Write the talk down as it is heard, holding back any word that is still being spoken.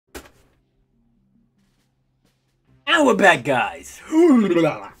And we're back, guys. You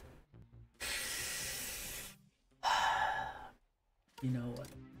know what?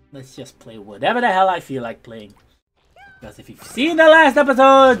 Let's just play whatever the hell I feel like playing. Because if you've seen the last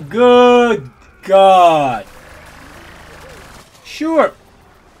episode, good God. Sure.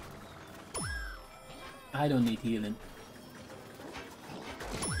 I don't need healing.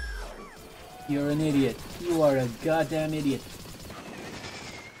 You're an idiot. You are a goddamn idiot.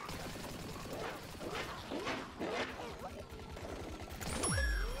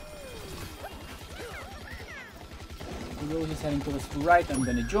 Rose is heading towards the right. I'm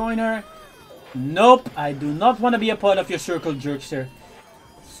gonna join her. Nope, I do not want to be a part of your circle jerkster.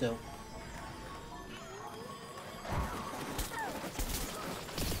 So.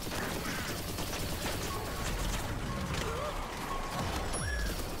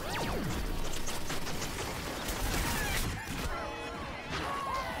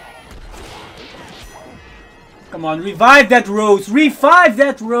 Come on, revive that Rose! Revive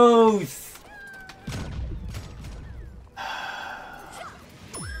that Rose!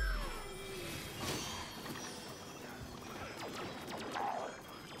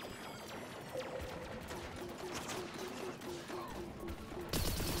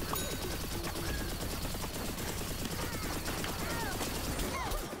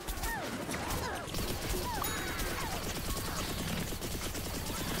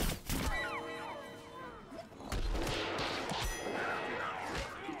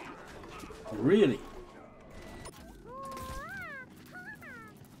 Really?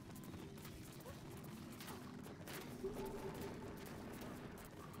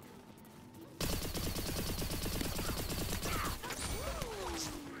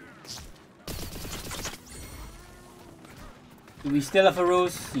 Do we still have a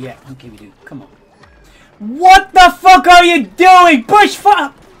Rose? Yeah, okay we do. Come on. What the fuck are you doing? Push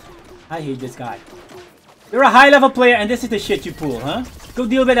fuck! I hate this guy. You're a high level player and this is the shit you pull, huh? Go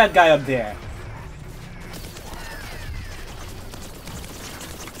deal with that guy up there.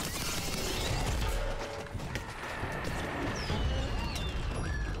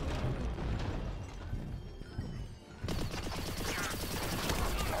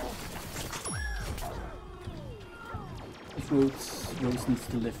 Rose needs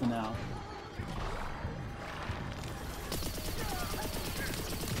to live for now.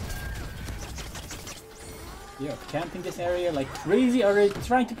 They are camping this area like crazy. Are they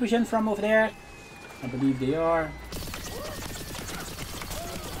trying to push in from over there? I believe they are.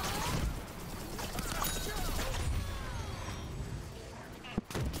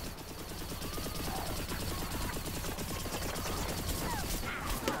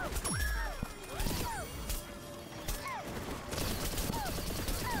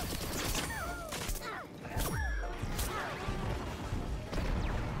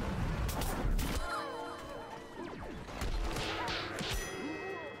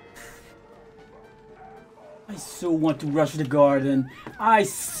 I so want to rush the garden. I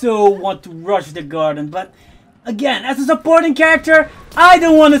so want to rush the garden, but again, as a supporting character, I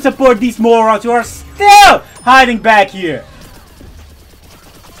don't want to support these morons who are still hiding back here.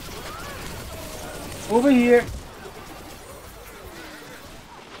 Over here.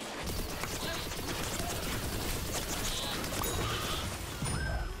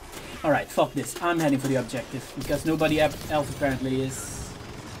 Alright, fuck this. I'm heading for the objective because nobody else apparently is.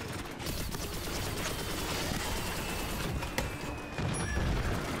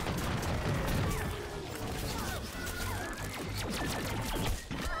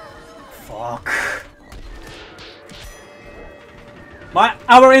 Fuck.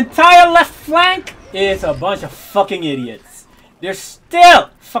 Our entire left flank is a bunch of fucking idiots. They're still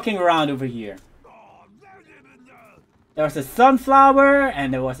fucking around over here. There was a sunflower,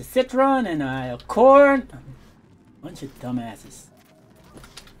 and there was a citron, and a corn. Bunch of dumbasses.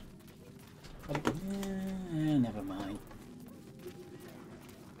 Never mind.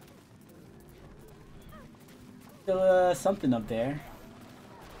 Still something up there.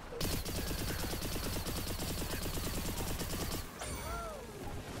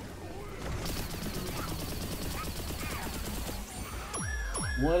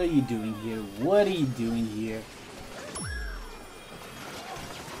 What are you doing here? What are you doing here?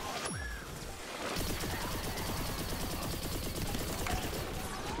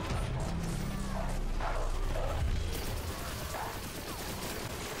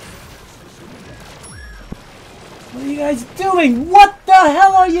 What are you guys doing? What the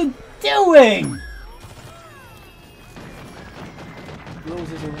hell are you doing?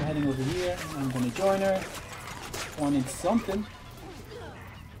 Rose is heading over here. I'm gonna join her. Wanted something.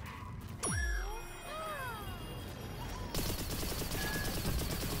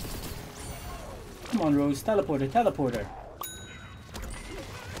 Come on, Rose. Teleporter, teleporter.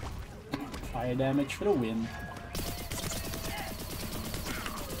 Fire damage for the win.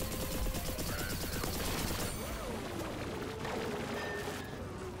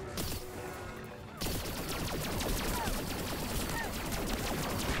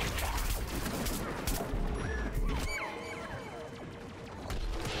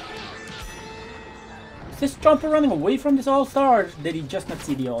 Is this Jumper running away from this All-Star, or did he just not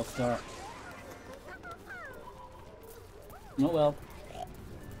see the All-Star? Oh well.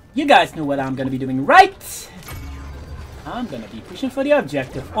 You guys know what I'm gonna be doing, right? I'm gonna be pushing for the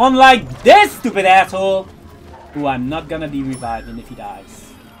objective. Unlike this stupid asshole, who I'm not gonna be reviving if he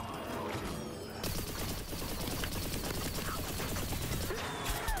dies.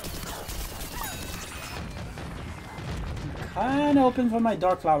 I'm kinda hoping for my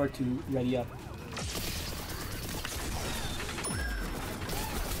Dark Flower to ready up.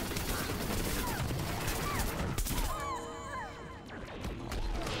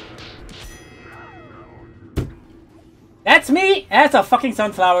 That's me! That's a fucking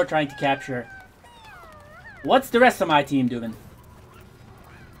Sunflower trying to capture. What's the rest of my team doing?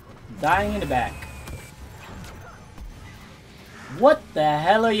 Dying in the back. What the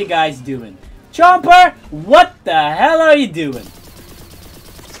hell are you guys doing? Chomper! What the hell are you doing?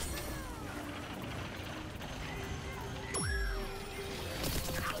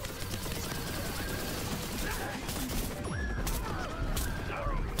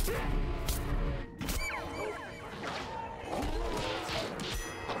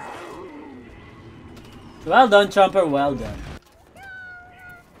 Well done, Chomper, well done.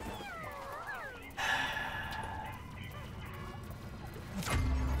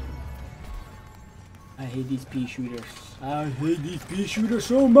 I hate these pea shooters. I hate these pea shooters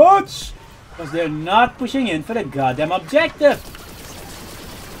so much! Because they're not pushing in for the goddamn objective!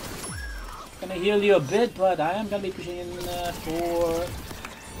 Gonna heal you a bit, but I am gonna be pushing in for...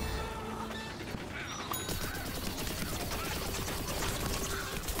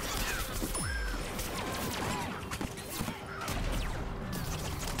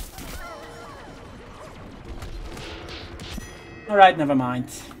 Alright, never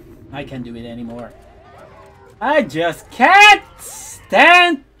mind. I can't do it anymore. I just can't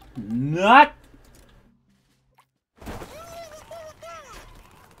stand not.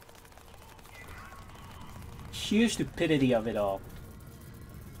 Sheer stupidity of it all.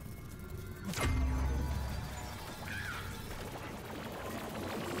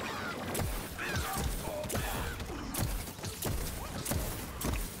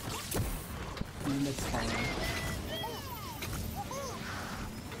 That's fine.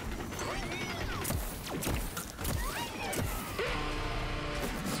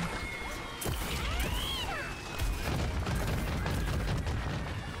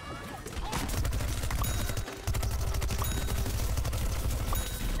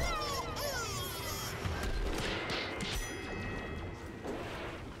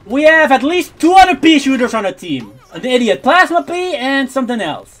 We have at least 2 other pea shooters on the team. An idiot plasma pea and something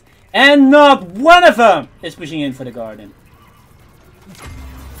else. And not one of them is pushing in for the garden.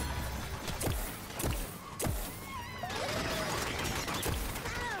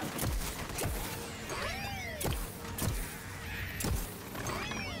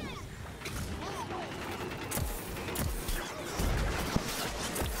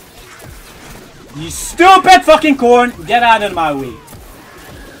 You stupid fucking corn! Get out of my way.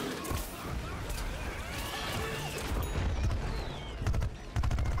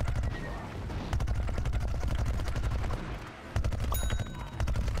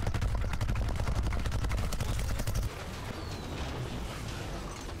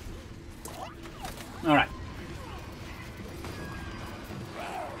 Alright.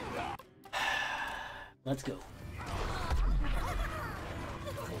 Let's go.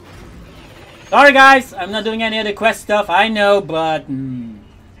 Sorry guys, I'm not doing any other quest stuff, I know, but...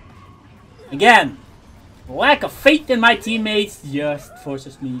 again, lack of faith in my teammates just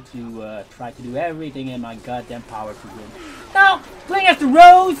forces me to try to do everything in my goddamn power to win. Now, playing as the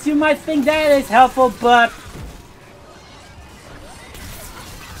Rose, you might think that is helpful, but...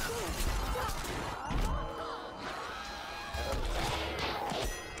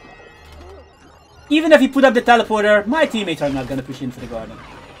 even if you put up the teleporter, my teammates are not gonna push in for the garden.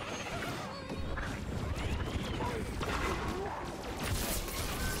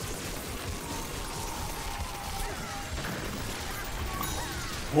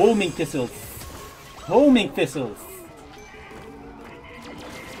 Homing thistles. Homing thistles.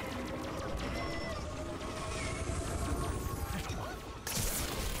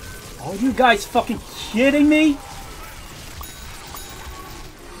 Are you guys fucking kidding me?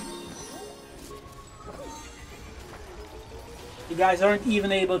 You guys aren't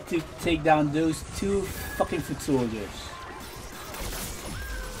even able to take down those two fucking foot soldiers.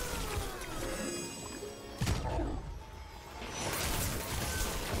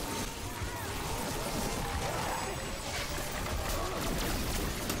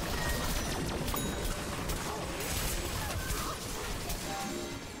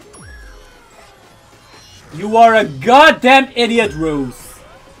 You are a goddamn idiot, Rose.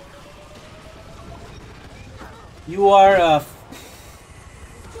 You are a...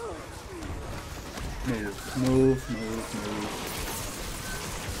 Move.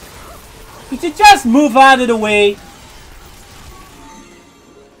 You should just move out of the way.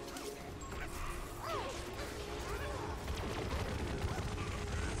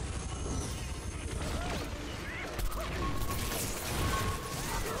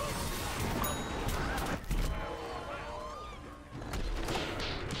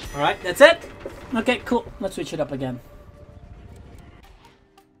 Alright, that's it? Okay, cool. Let's switch it up again.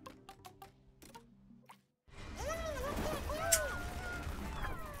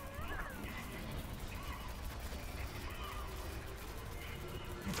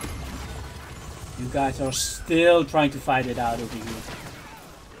 You guys are still trying to fight it out over here.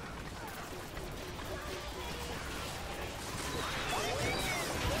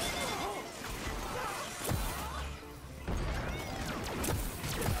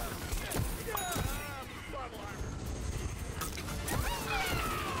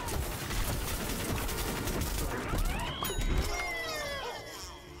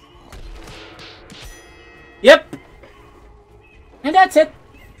 Yep. And that's it.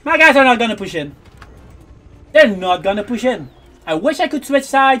 My guys are not gonna push in. They're not gonna push in. I wish I could switch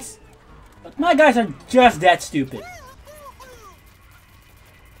sides, but my guys are just that stupid.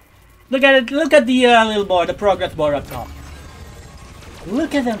 Look at it. Look at the little bar, the progress bar up top.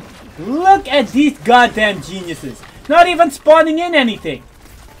 Look at them. Look at these goddamn geniuses. Not even spawning in anything.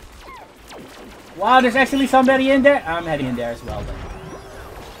 Wow, there's actually somebody in there. I'm heading in there as well then.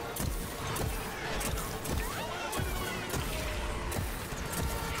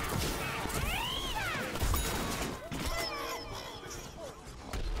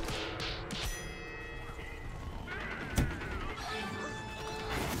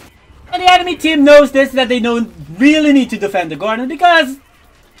 And the enemy team knows this, that they don't really need to defend the garden because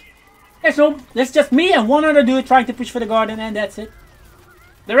there's just me and one other dude trying to push for the garden and that's it.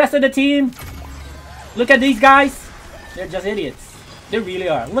 The rest of the team, look at these guys. They're just idiots. They really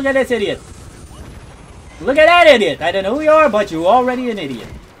are. Look at this idiot. Look at that idiot. I don't know who you are, but you're already an idiot.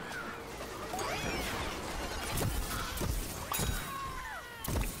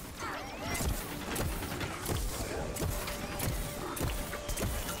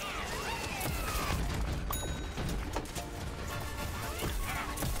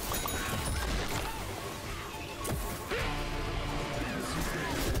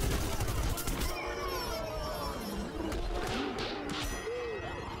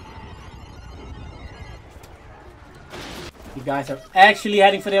 You guys are actually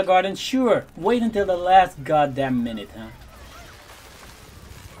heading for their garden? Sure. Wait until the last goddamn minute, huh?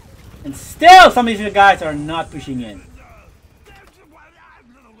 And still, some of these guys are not pushing in.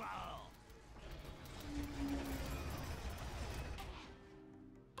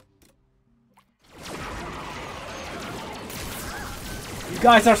 You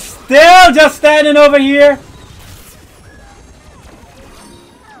guys are still just standing over here.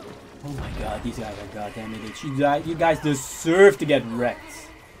 Oh my god, these guys are goddamn idiots. You guys deserve to get wrecked.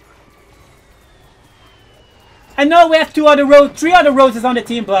 I know we have three other roses on the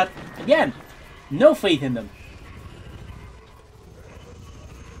team, but again, no faith in them.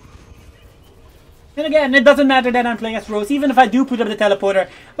 And again, it doesn't matter that I'm playing as Rose. Even if I do put up the teleporter,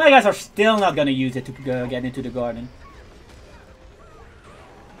 my guys are still not gonna use it to get into the garden.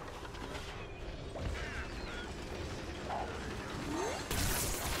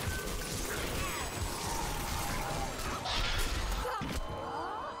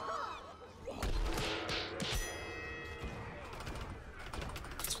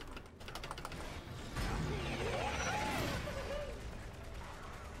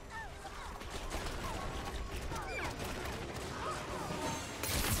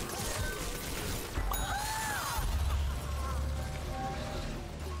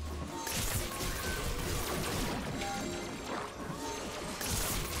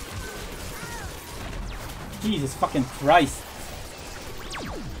 Jesus fucking Christ.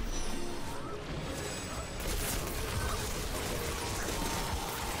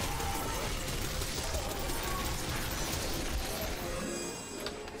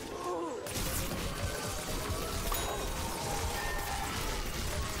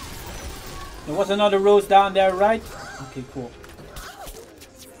 There was another rose down there, right? Okay, cool.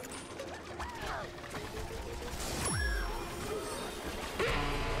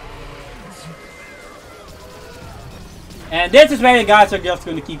 And this is where you guys are just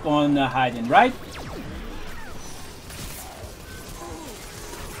going to keep on hiding, right?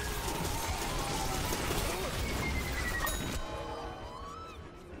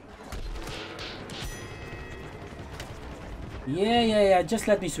 Yeah. Just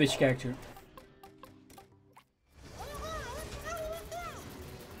let me switch character.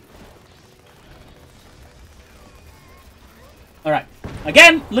 Alright.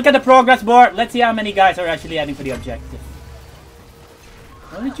 Again, look at the progress board. Let's see how many guys are actually heading for the objective.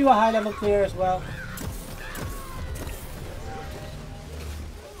 Aren't you a high level player as well?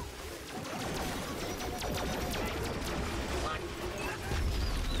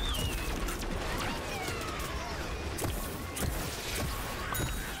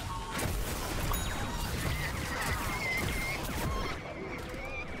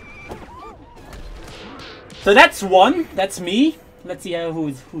 So that's one. That's me. Let's see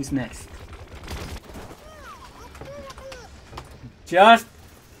who's next. Just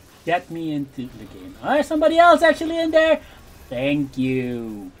get me into the game. Alright, somebody else actually in there. Thank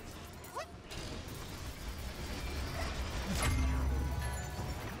you.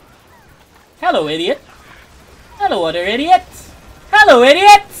 Hello, idiot. Hello, other idiot. Hello,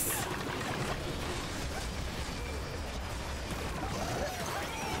 idiots.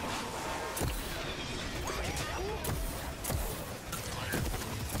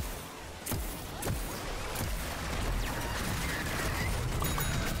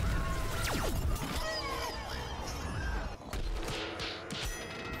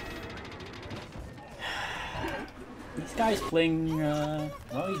 This guy's playing, well,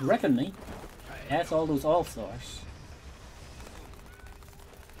 he's wrecking me. He has all those all-stars.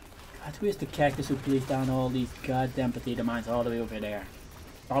 God, who is the cactus who plays down all these goddamn potato mines all the way over there?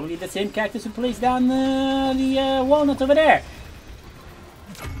 Probably the same cactus who plays down the walnuts over there.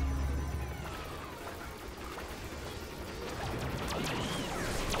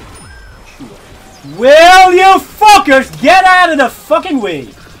 Will you fuckers get out of the fucking way?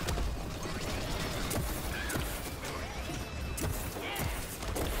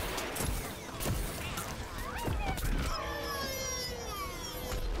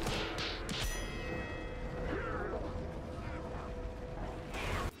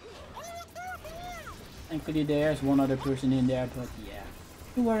 Thankfully there's one other person in there, but yeah.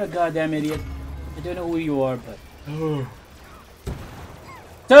 You are a goddamn idiot. I don't know who you are, but...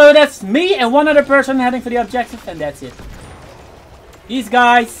 So that's me and one other person heading for the objective, and that's it. These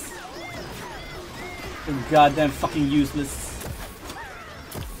guys... are goddamn fucking useless.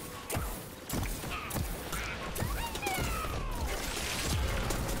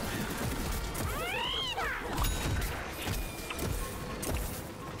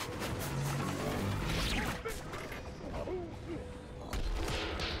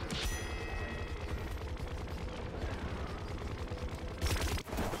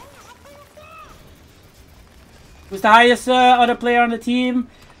 Who's the highest other player on the team?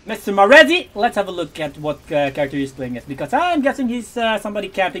 Mr. Marezzi. Let's have a look at what character he's playing as, because I'm guessing he's somebody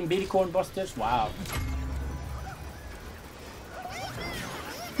camping baby corn busters. Wow.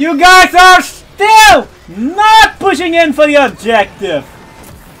 You guys are still not pushing in for the objective.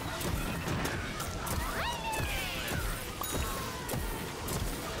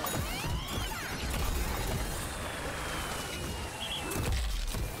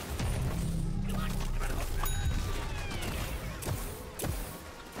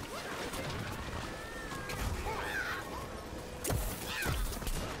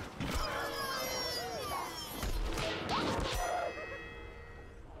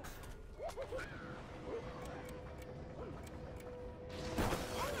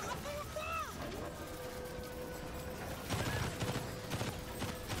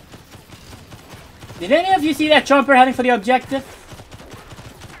 Did any of you see that chomper heading for the objective?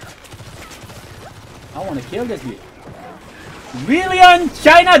 I want to kill this dude. Really on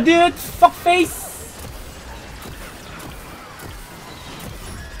China, dude? Fuckface!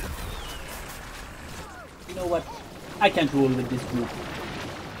 You know what? I can't roll with this group.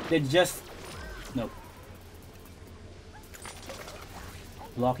 They're just... Nope.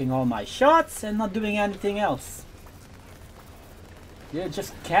 Blocking all my shots and not doing anything else. They're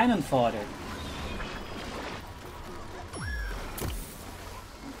just cannon fodder.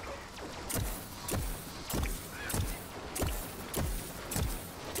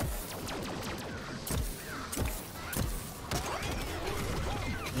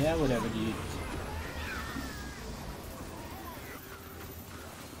 Yeah, whatever, dude.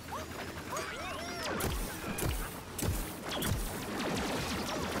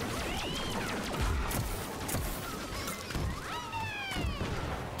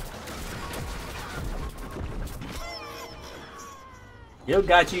 You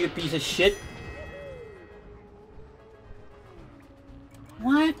got you piece of shit.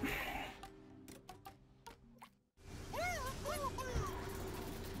 What?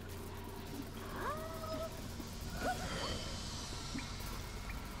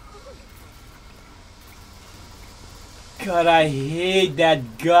 God, I hate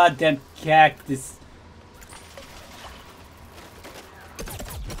that goddamn cactus.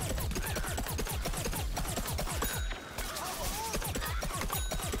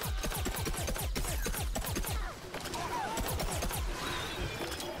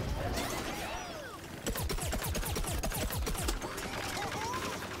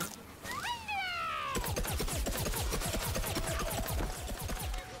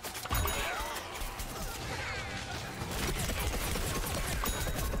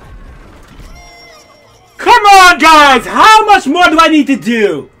 Come on, guys! How much more do I need to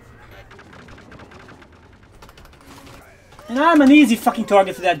do? And I'm an easy fucking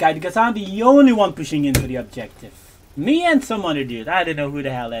target for that guy because I'm the only one pushing in for the objective. Me and some other dude. I don't know who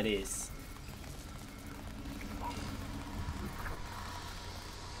the hell that is.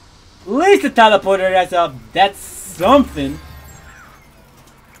 At least the teleporter is up. That's something.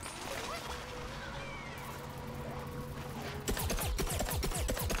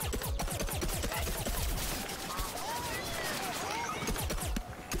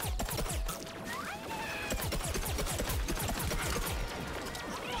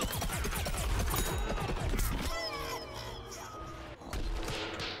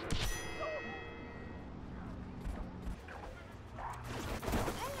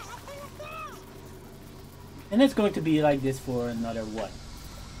 And it's going to be like this for another, what?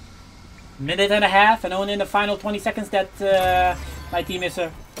 Minute and a half, and only in the final 20 seconds that my team is...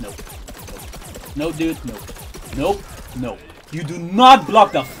 Nope. No, dude, nope. Nope, nope. You do not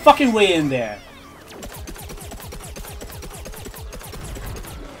block the fucking way in there.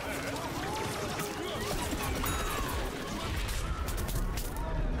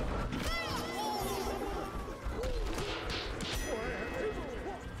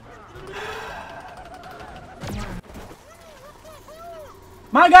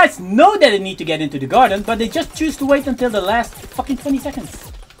 My guys know that they need to get into the garden, but they just choose to wait until the last fucking 20 seconds.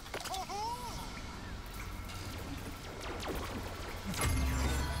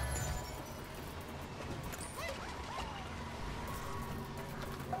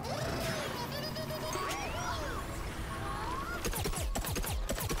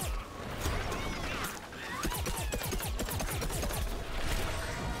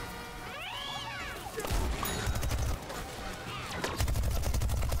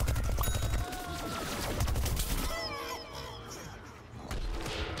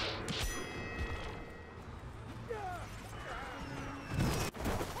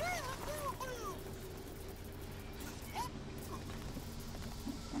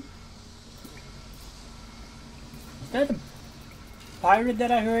 Is that a pirate that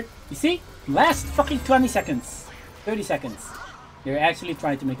I heard? You see? Last fucking 20 seconds. 30 seconds. They're actually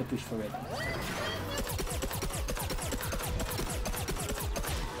trying to make a push for it.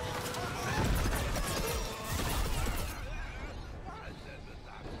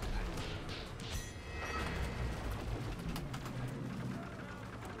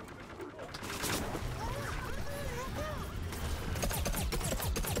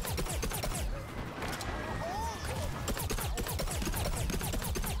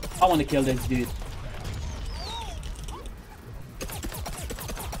 I want to kill this dude.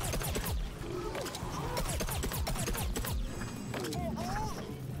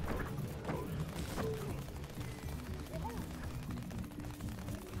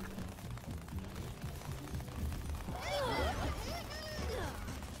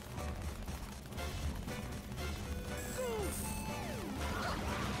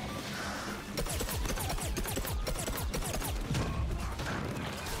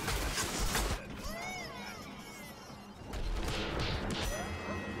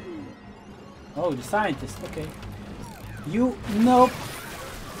 Oh, the scientist, okay. You, nope.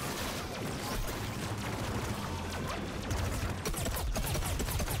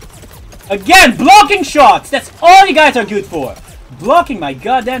 Again, blocking shots! That's all you guys are good for! Blocking my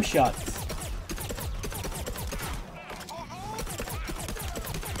goddamn shots.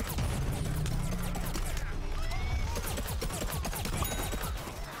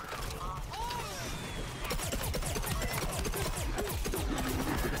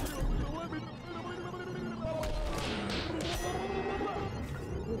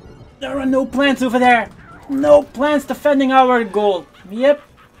 There are no plants over there! No plants defending our goal. Yep.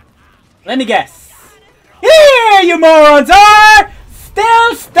 Let me guess. Here you morons are!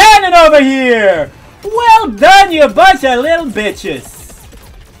 Still standing over here! Well done, you bunch of little bitches!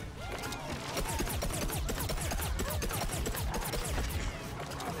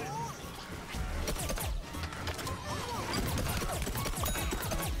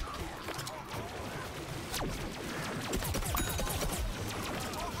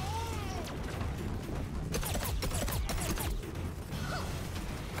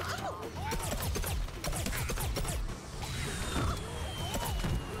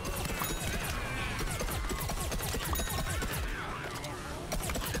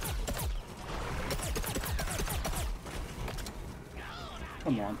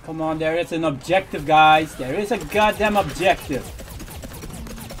 Come on, there is an objective, guys. There is a goddamn objective.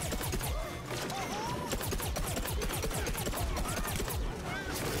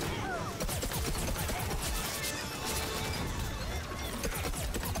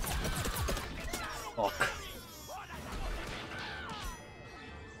 Fuck.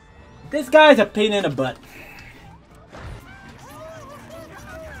 This guy's a pain in the butt.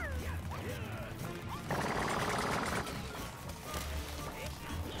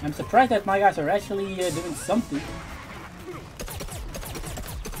 I'm surprised that my guys are actually doing something.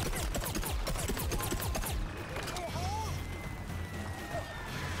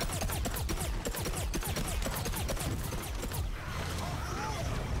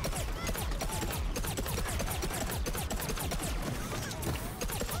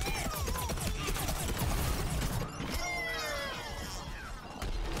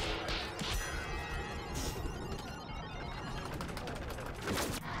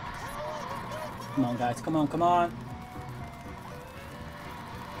 Come on, guys. Come on, come on.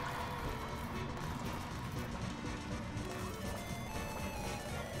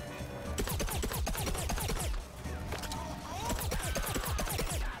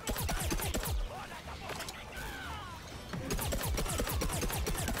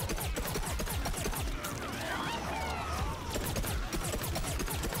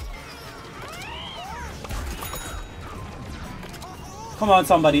 Come on,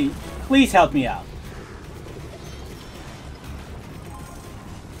 somebody. Please help me out.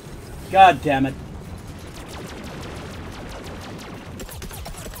 God damn it.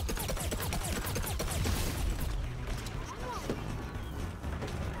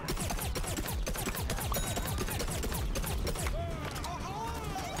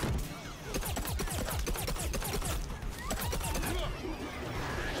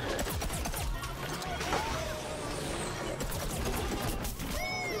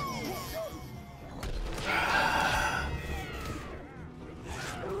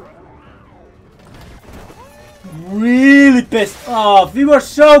 Really pissed off. We were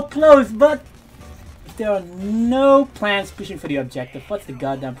so close, but if there are no plans pushing for the objective, what's the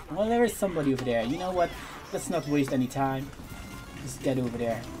goddamn... Well, there is somebody over there. You know what? Let's not waste any time. Just get over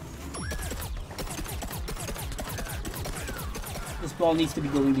there. This ball needs to be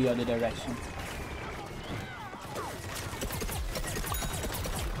going the other direction.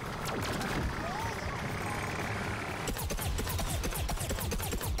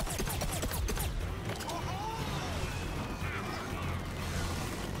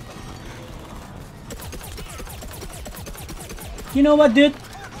 You know what, dude?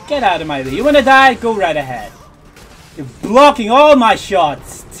 Get out of my way. You wanna die? Go right ahead. You're blocking all my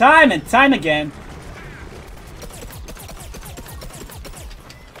shots. Time and time again.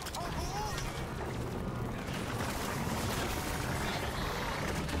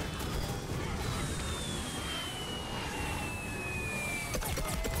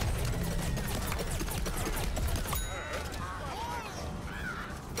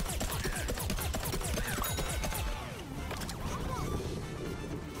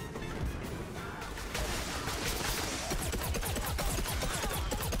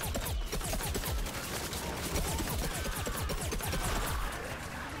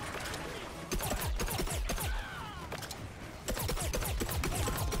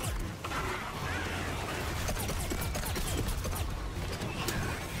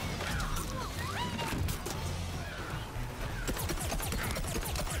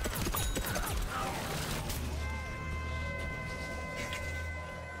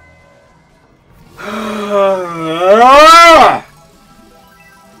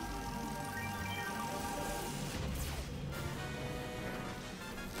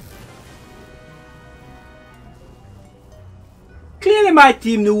 Clearly my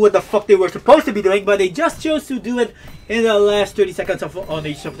team knew what the fuck they were supposed to be doing, but they just chose to do it in the last 30 seconds on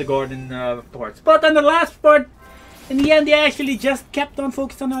each of the garden parts. But on the last part, in the end, they actually just kept on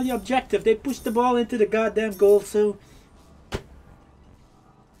focusing on the objective. They pushed the ball into the goddamn goal, so...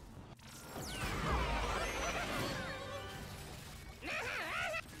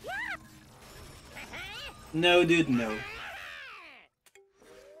 No, dude, no.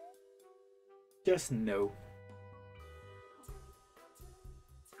 Just no.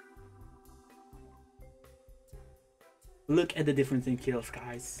 Look at the difference in kills,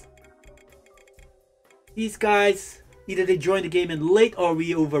 guys. These guys, either they joined the game in late or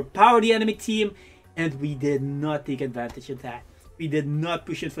we overpowered the enemy team, and we did not take advantage of that. We did not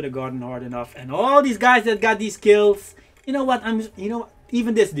push it for the garden hard enough. And all these guys that got these kills, you know what?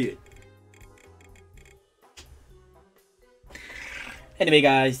 Even this dude. Anyway,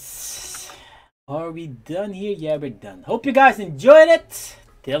 guys, Are we done here? Yeah, we're done. Hope you guys enjoyed it.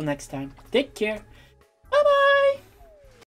 Till next time. Take care. Bye-bye.